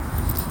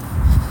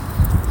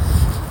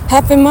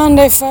Happy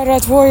Monday,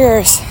 Fat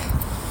Warriors.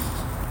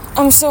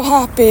 I'm so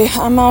happy.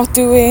 I'm out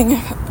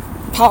doing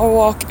power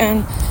walk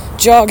and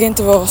jog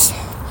intervals.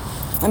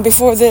 And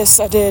before this,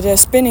 I did a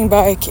spinning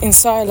bike in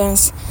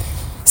silence.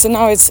 So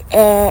now it's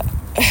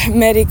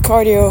medic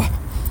cardio.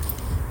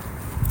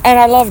 And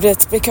I loved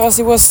it because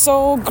it was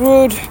so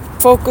good,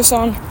 focus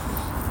on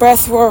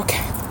breath work.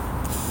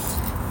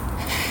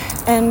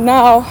 And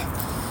now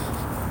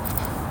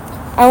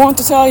I want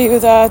to tell you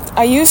that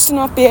I used to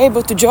not be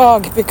able to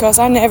jog because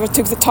I never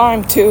took the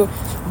time to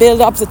build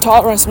up the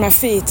tolerance in my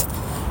feet.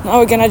 Now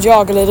we're gonna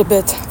jog a little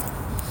bit.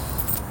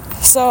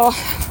 So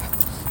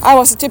I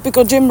was a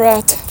typical gym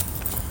rat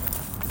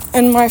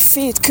and my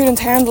feet couldn't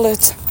handle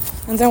it.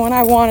 And then when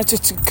I wanted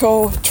to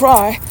go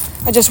try,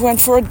 I just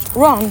went for a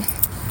run.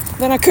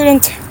 Then I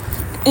couldn't,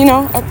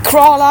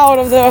 crawl out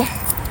of the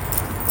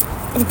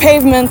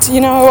pavement,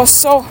 it was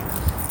so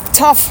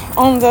tough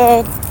on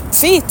the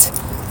feet.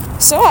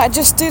 So I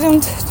just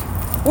didn't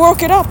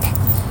work it up.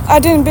 I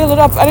didn't build it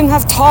up. I didn't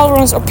have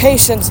tolerance or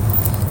patience.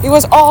 It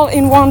was all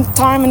in one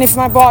time, and if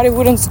my body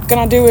wouldn't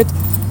gonna do it,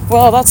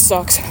 well, that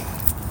sucks.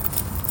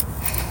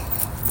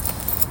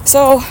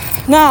 So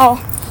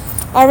now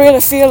I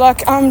really feel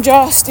like I'm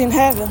just in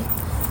heaven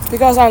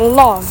because I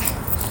love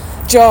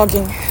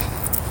jogging.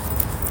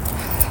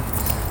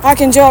 I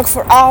can jog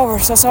for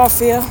hours, that's how I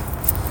feel.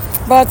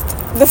 But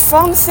the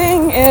fun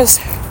thing is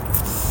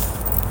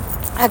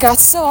I got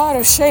so out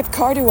of shape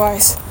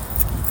cardio-wise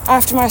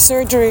after my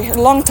surgery a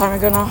long time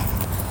ago now,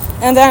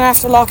 and then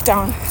after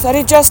lockdown, that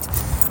it just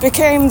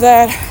became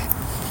that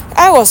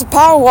I was a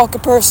power walker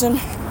person,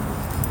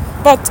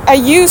 but I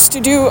used to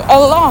do a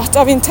lot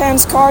of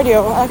intense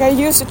cardio. Like I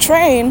used to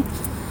train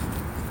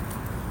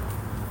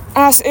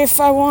as if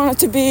I wanted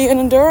to be an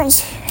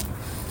endurance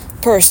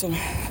person.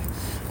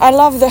 I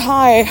love the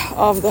high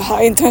of the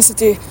high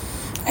intensity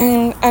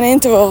and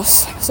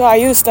intervals, so I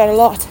used that a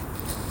lot.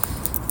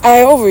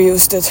 I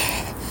overused it,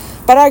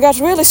 but I got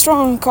really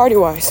strong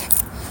cardio-wise.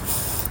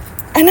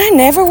 And I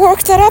never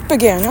worked that up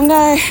again. And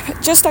I,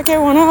 just like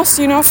everyone else,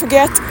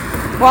 forget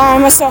why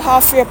am I so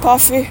huffy or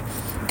puffy,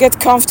 get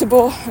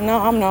comfortable.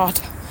 No, I'm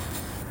not.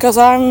 Because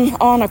I'm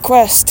on a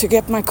quest to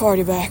get my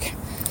cardio back.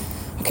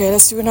 Okay,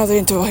 let's do another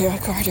interval here,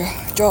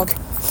 cardio, jog.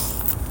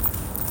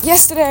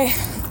 Yesterday,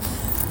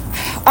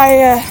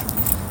 I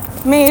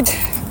made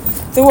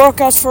the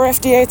workouts for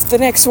FD8, the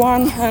next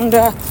one,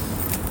 and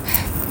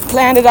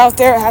planned it out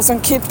there. I had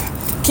some keep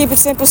it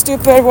simple,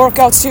 stupid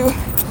workouts too.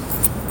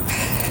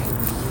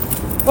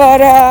 But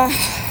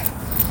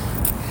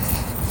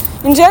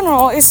in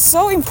general, it's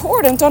so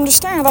important to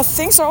understand that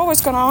things are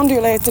always going to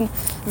undulate and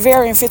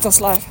vary in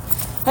fitness life.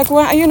 Like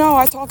when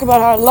I talk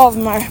about how I love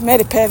my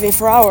Medipevi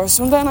for hours,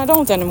 and then I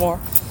don't anymore.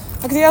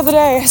 Like the other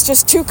day, it's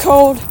just too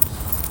cold,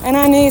 and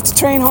I need to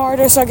train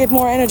harder so I get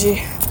more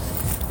energy.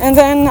 And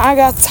then I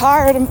got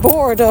tired and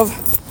bored of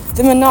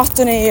the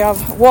monotony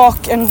of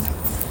walk and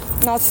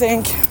not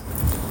think.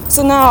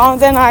 So now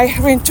then I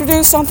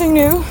reintroduce something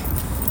new.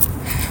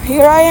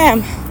 Here I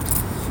am.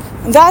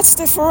 And that's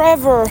the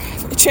forever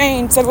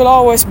change that will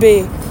always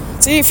be.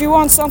 See, if you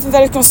want something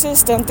that is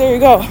consistent, there you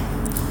go.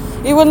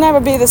 It will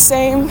never be the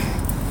same.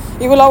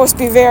 It will always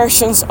be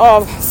versions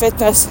of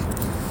fitness.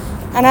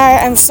 And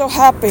I am so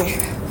happy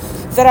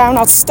that I'm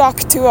not stuck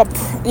to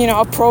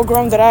a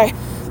program that I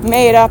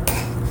made up.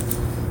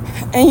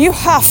 And you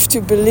have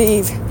to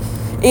believe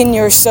in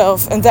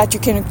yourself and that you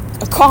can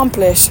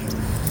accomplish.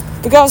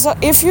 Because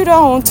if you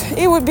don't,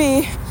 it would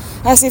be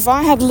as if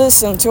I had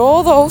listened to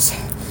all those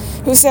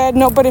who said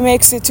nobody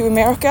makes it to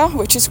America,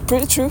 which is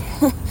pretty true.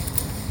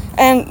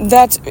 And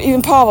that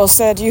even Pavel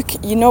said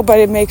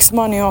nobody makes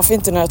money off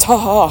internet,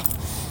 haha.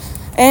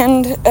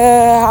 And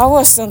I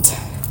wasn't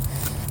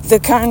the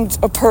kind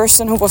of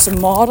person who was a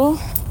model.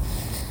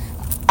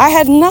 I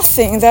had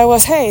nothing that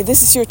was, hey,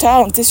 this is your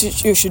talent,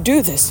 you should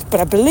do this. But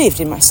I believed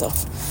in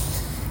myself.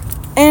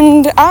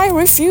 And I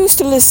refused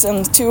to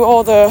listen to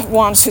all the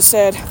ones who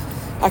said,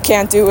 I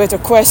can't do it, or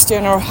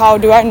question, or how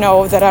do I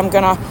know that I'm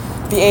gonna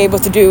be able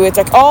to do it?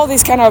 Like all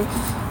these kind of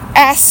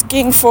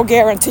asking for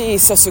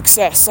guarantees of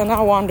success. And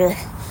I wonder,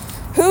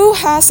 who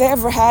has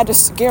ever had a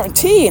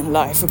guarantee in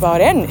life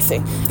about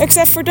anything?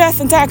 Except for death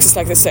and taxes,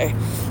 like they say.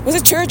 Was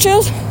it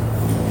Churchill?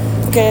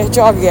 Okay,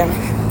 jog again.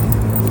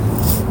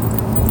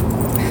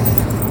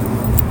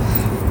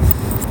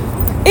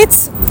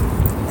 It's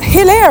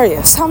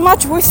hilarious how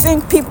much we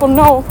think people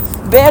know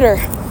better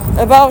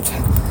about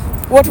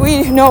what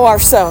we know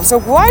ourselves. So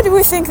why do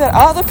we think that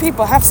other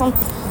people have some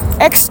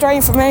extra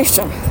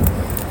information?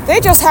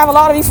 They just have a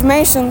lot of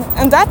information,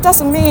 and that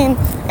doesn't mean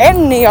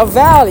any of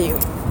value.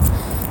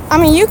 I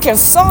mean, you can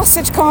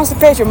sausage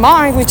constipate your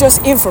mind with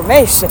just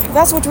information.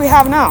 That's what we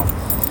have now.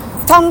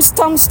 Tons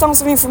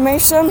of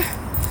information.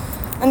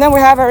 And then we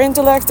have our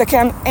intellect that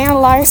can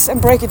analyze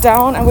and break it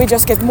down, and we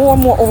just get more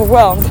and more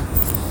overwhelmed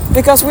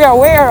because we are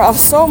aware of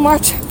so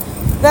much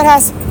that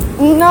has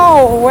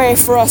no way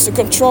for us to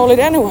control it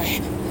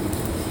anyway.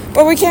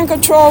 But we can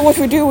control what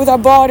we do with our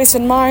bodies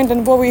and mind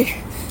and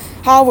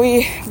how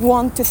we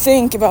want to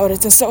think about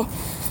it. And so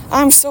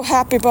I'm so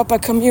happy about my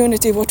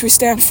community, what we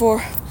stand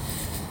for.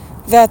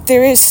 that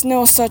there is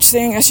no such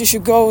thing as you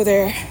should go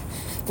there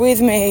with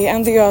me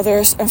and the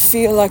others and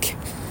feel like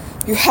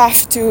you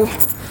have to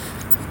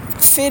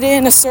fit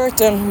in a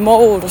certain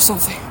mold or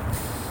something.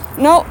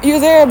 No, you're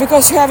there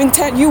because you have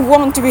intent. You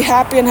want to be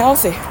happy and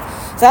healthy.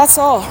 That's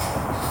all.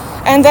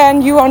 And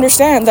then you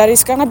understand that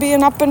it's gonna be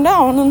an up and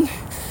down, and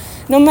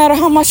no matter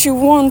how much you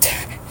want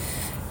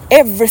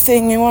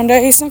everything in one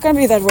day, it's not gonna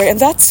be that way. And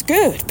that's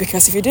good,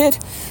 because if you did,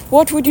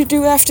 what would you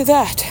do after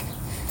that?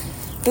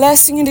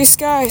 Blessing in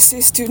disguise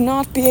is to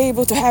not be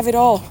able to have it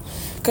all,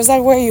 because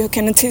that way you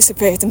can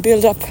anticipate and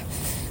build up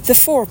the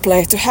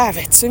foreplay to have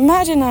it. So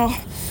imagine now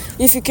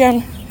if you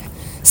can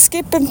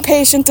skip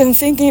impatient and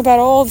thinking about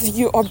all that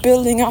you are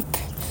building up,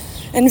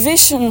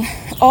 envision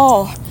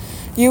all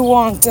you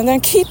want, and then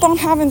keep on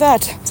having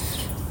that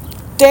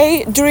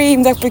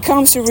daydream that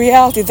becomes a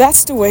reality.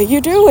 That's the way you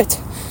do it.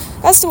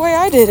 That's the way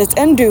I did it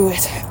and do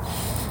it.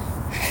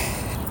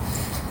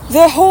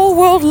 The whole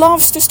world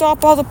loves to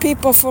stop other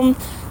people from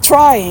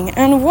trying,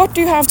 and what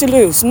do you have to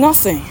lose?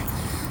 Nothing.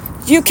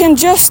 You can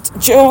just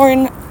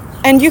join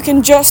and you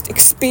can just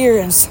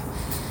experience.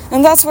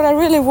 And that's what I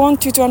really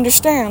want you to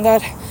understand,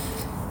 that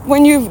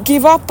when you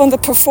give up on the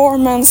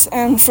performance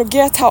and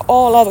forget how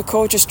all other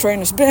coaches,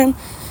 trainers been,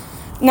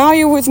 now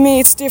you're with me,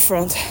 it's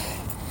different.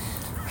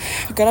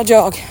 I gotta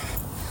jog.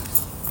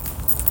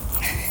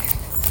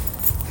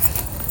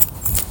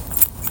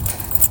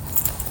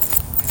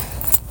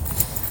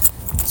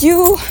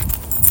 You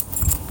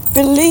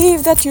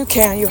believe that you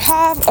can, you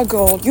have a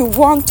goal, you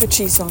want to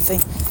achieve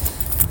something.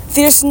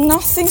 There's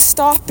nothing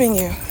stopping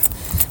you.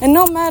 And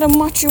no matter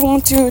much you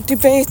want to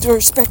debate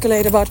or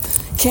speculate about,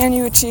 can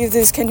you achieve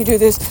this, can you do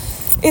this,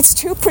 it's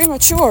too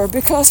premature,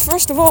 because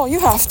first of all, you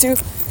have to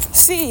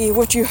see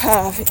what you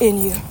have in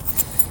you.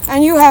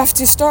 And you have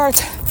to start,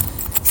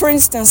 for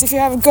instance, if you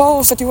have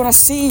goals that you want to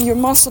see your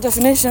muscle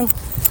definition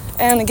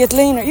and get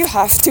leaner, you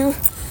have to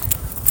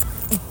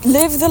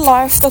live the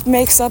life that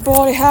makes that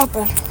body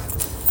happen.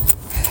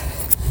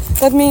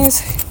 That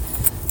means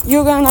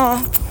you're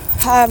gonna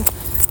have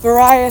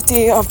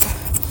variety of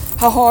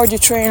how hard you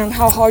train,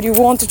 how hard you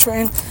want to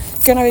train.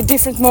 It's gonna be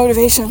different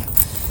motivation.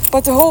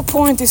 But the whole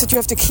point is that you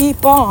have to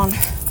keep on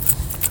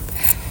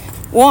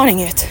wanting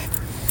it.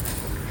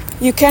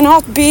 You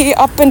cannot be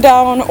up and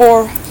down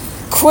or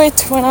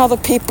quit when other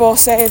people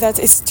say that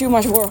it's too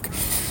much work.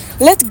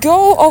 Let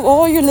go of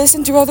all you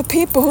listen to other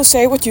people who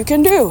say what you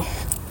can do.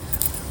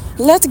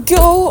 Let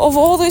go of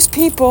all these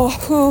people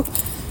who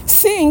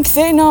think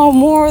they know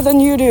more than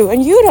you do,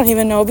 and you don't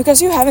even know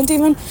because you haven't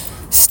even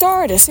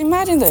started. So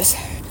imagine this.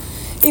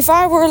 If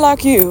I were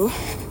like you,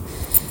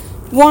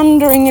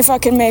 wondering if I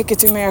can make it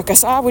to America,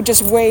 so I would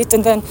just wait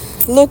and then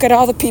look at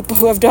other people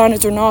who have done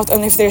it or not,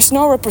 and if there's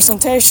no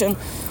representation,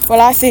 well,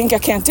 I think I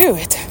can't do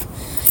it.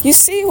 You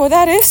see what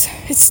that is?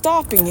 It's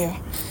stopping you.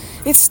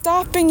 It's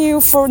stopping you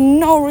for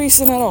no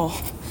reason at all.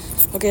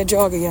 Okay,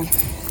 jog again.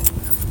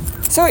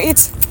 So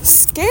it's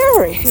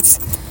scary. It's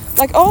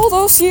like all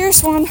those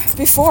years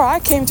before I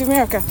came to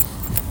America,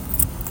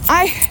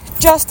 I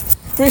just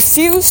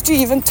refused to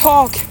even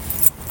talk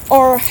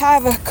or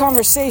have a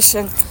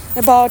conversation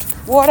about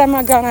what am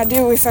I gonna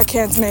do if I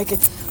can't make it?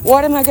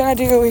 What am I gonna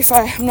do if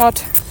I'm not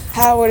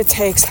have what it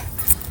takes?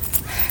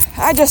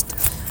 I just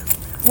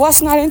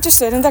was not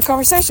interested in that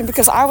conversation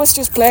because I was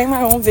just playing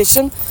my own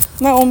vision,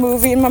 my own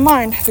movie in my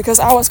mind, because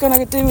I was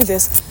gonna do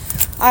this.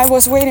 I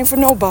was waiting for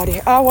nobody.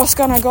 I was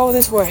gonna go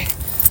this way.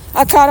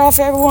 I cut off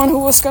everyone who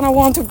was gonna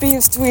want to be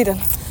in Sweden.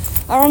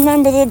 I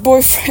remember the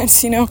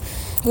boyfriends,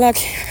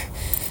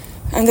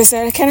 and they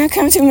said, "Can I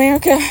come to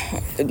America?"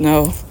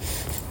 No.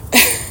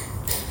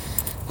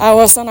 I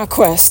was on a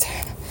quest,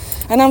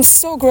 and I'm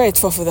so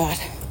grateful for that.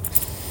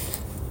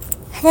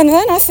 But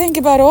then I think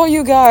about all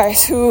you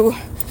guys who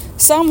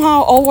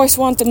somehow always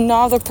want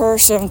another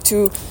person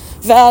to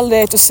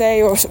validate, to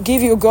say, or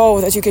give you a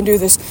go that you can do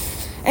this.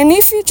 And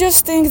if you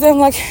just think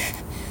then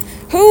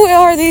who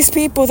are these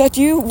people that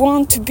you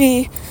want to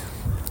be?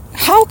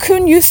 How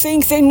can you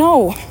think they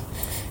know?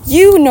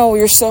 You know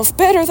yourself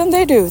better than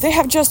they do. They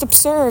have just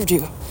observed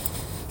you.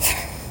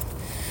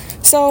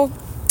 So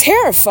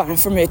terrifying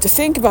for me to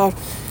think about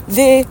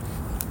the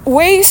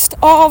waste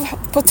of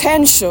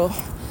potential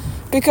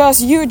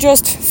because you're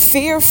just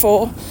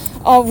fearful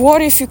of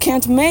what if you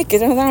can't make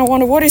it. And then I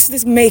wonder, what is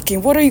this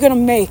making? What are you going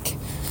to make?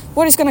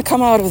 What is going to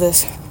come out of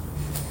this?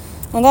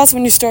 And that's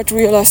when you start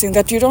realizing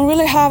that you don't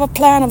really have a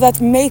plan of that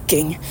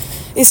making.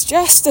 It's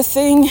just a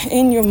thing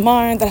in your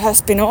mind that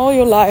has been all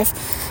your life,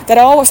 that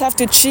I always have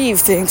to achieve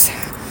things.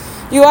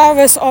 You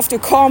always have to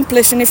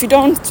accomplish, and if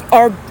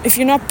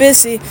you're not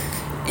busy,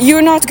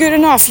 you're not good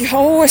enough. You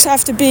always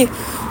have to be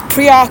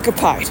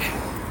preoccupied.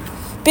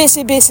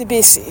 Busy, busy,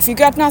 busy. If you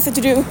got nothing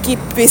to do, keep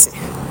busy.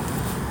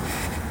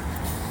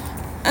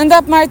 And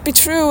that might be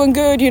true and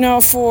good,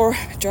 for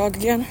jog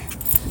again.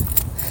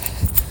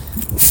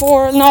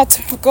 For not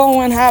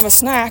go and have a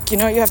snack, you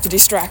have to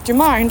distract your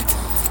mind.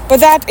 But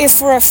that is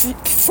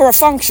for a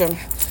function,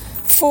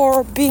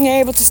 for being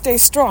able to stay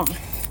strong.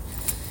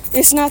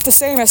 It's not the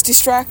same as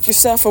distract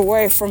yourself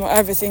away from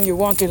everything you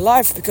want in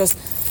life, because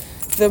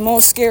the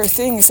most scary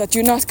thing is that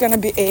you're not going to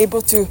be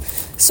able to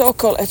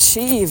so-called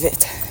achieve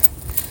it.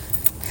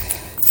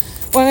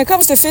 When it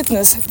comes to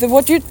fitness,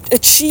 what you're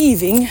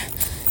achieving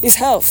is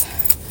health.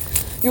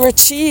 You're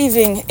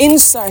achieving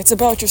insights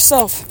about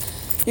yourself.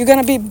 You're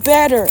going to be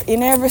better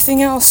in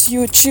everything else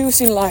you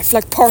choose in life,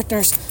 like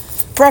partners,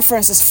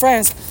 preferences,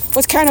 friends,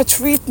 what kind of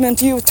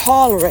treatment you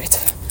tolerate.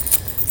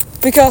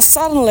 Because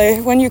suddenly,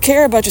 when you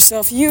care about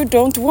yourself, you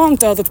don't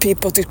want other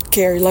people to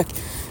care like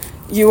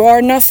you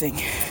are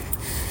nothing.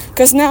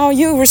 Because now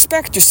you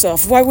respect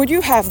yourself. Why would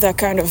you have that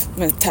kind of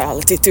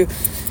mentality to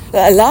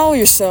allow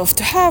yourself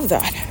to have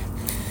that?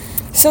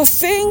 So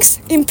things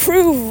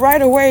improve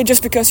right away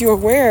just because you're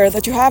aware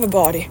that you have a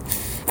body.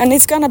 And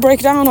it's going to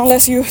break down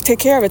unless you take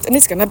care of it. And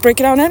it's going to break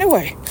down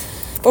anyway.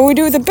 But we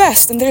do the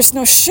best and there's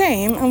no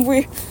shame. And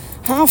we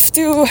have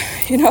to,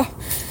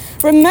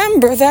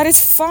 remember that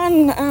it's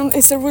fun and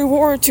it's a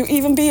reward to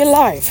even be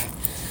alive.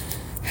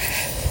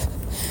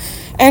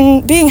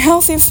 And being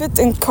healthy and fit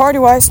and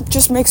cardio-wise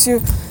just makes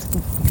you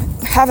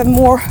have a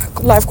more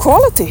life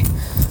quality.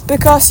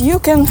 Because you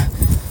can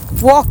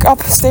walk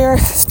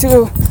upstairs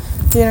to,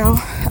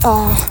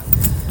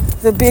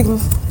 the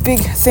big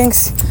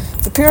things,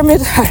 the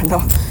pyramid, I don't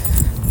know,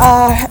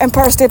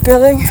 Empire State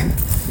Building.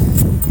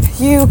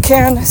 You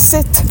can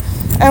sit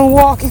and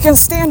walk, you can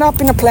stand up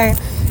in a plane.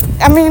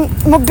 I mean,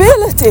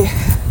 mobility,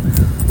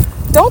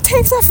 don't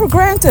take that for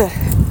granted.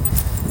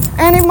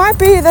 And it might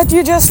be that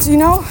you just,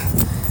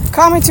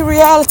 coming to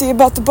reality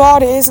about the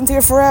body isn't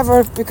here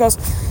forever because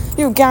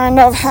you kind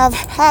of have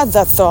had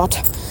that thought.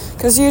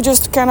 Because you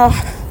just kind of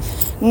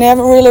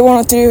never really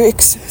wanted to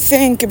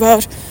think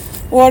about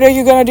what are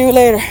you going to do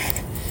later?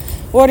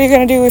 What are you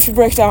going to do if you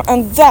break down?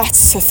 And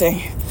that's the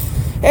thing.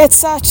 It's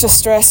such a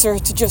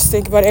stressor to just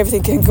think about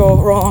everything can go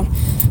wrong.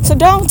 So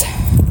don't.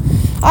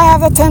 I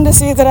have a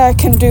tendency that I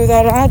can do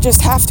that and I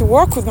just have to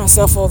work with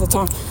myself all the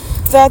time.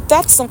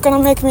 That's not going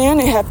to make me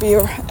any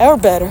happier or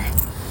better.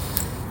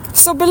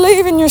 So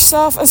believe in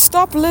yourself and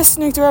stop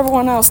listening to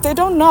everyone else. They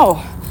don't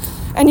know.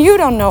 And you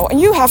don't know. And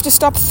you have to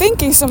stop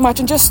thinking so much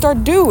and just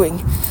start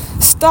doing.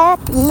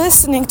 Stop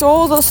listening to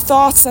all those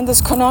thoughts and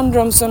those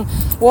conundrums and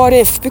what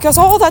if. Because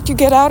all that you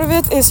get out of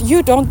it is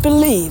you don't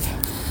believe.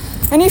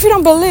 And if you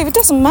don't believe, it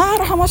doesn't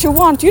matter how much you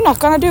want. You're not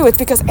going to do it.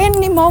 Because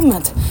any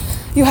moment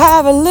you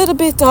have a little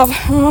bit of,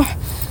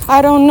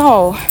 I don't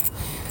know.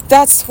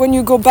 That's when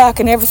you go back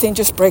and everything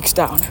just breaks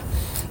down.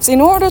 So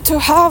in order to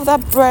have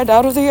that bread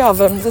out of the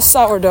oven, the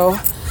sourdough,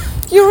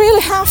 you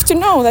really have to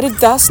know that it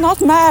does not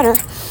matter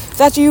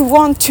that you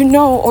want to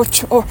know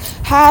or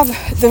have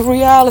the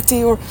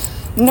reality or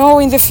know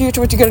in the future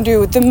what you're going to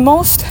do. The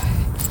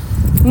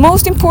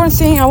most important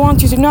thing I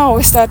want you to know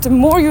is that the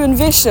more you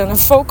envision and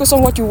focus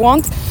on what you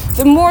want,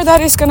 the more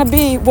that is going to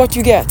be what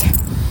you get.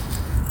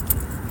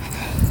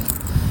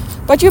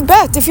 But you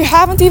bet if you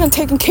haven't even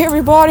taken care of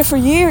your body for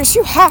years,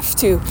 you have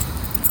to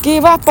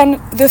give up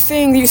on the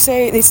thing you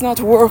say it's not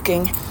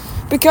working.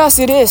 Because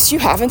it is. You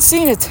haven't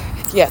seen it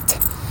yet.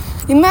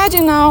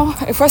 Imagine now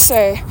if I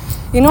say,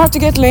 in order to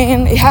get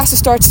lean, it has to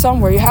start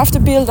somewhere. You have to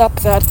build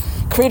up that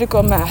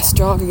critical mass,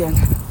 jog again.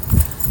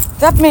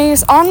 That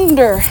means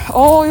under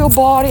all your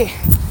body,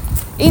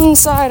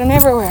 inside and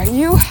everywhere,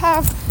 you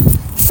have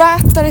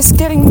fat that is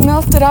getting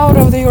melted out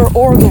of your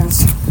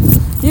organs.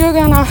 You're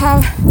gonna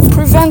have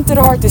prevented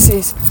heart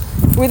disease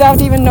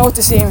without even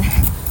noticing,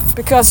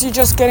 because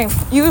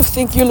you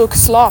think you look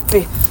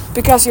sloppy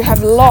because you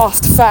have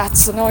lost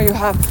fats and now you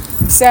have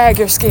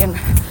saggier skin.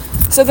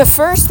 So the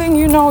first thing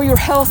you know you're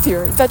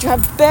healthier, that you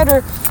have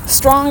better,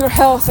 stronger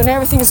health and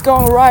everything is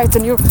going right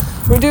and you're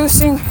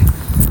reducing,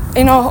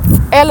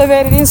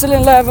 elevated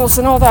insulin levels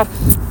and all that.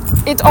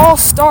 It all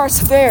starts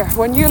there.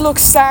 When you look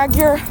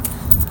saggier,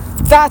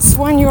 that's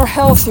when you're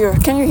healthier.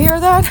 Can you hear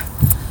that?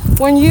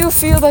 When you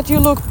feel that you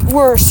look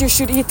worse, you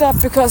should eat up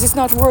because it's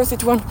not worth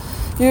it when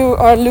you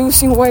are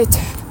losing weight.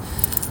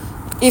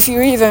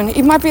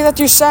 It might be that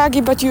you're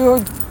saggy, but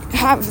you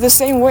have the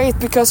same weight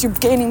because you're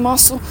gaining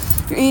muscle.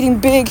 You're eating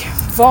big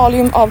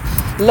volume of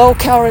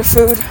low-calorie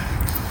food.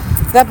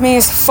 That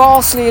means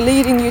falsely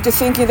leading you to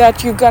thinking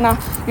that you're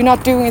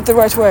not doing it the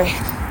right way.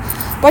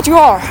 But you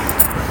are.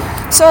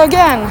 So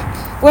again,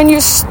 when you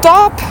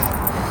stop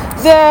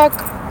the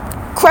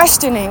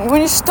questioning,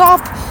 when you stop,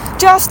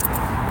 just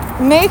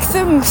make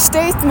the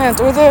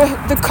statement or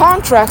the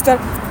contract that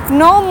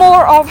no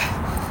more of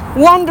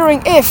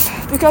wondering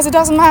if, because it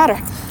doesn't matter.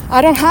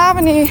 I don't have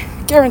any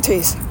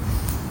guarantees.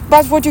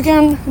 But what you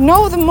can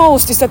know the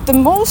most is that the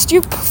most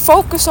you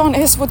focus on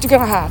is what you're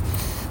going to have.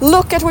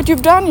 Look at what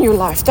you've done in your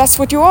life. That's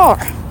what you are.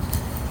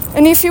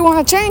 And if you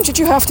want to change it,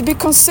 you have to be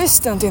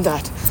consistent in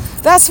that.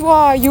 That's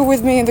why you're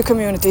with me in the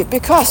community,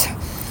 because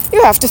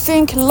you have to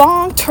think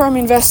long-term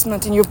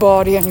investment in your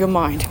body and your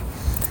mind.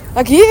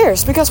 Like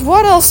years, because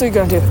what else are you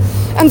going to do?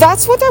 And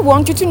that's what I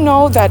want you to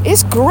know, that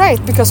is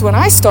great, because when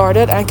I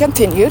started and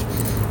continued,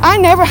 I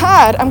never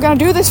had, I'm going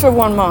to do this for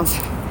 1 month.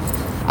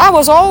 I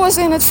was always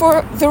in it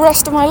for the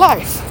rest of my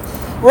life,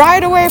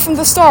 right away from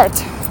the start.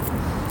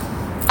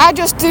 I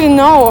just didn't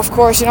know, of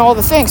course, all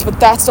the things, but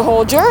that's the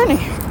whole journey.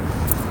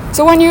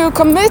 So when you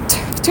commit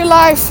to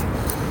life,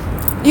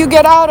 you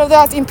get out of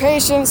that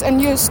impatience and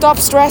you stop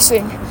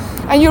stressing.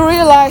 And you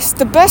realize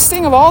the best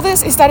thing of all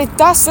this is that it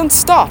doesn't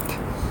stop.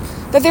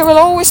 That there will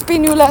always be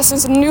new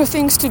lessons and new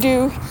things to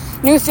do,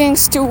 new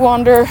things to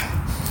wonder,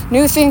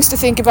 new things to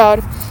think about.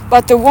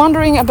 But the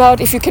wondering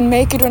about if you can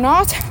make it or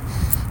not,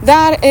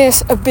 that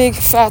is a big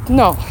fat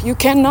no. You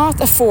cannot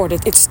afford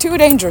it. It's too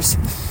dangerous.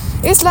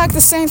 It's like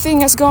the same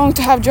thing as going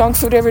to have junk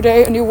food every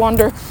day and you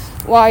wonder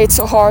why it's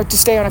so hard to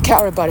stay on a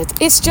calorie budget.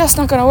 It's just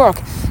not gonna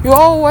work. You're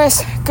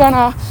always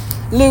gonna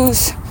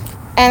lose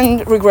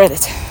and regret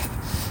it.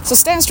 So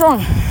stand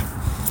strong.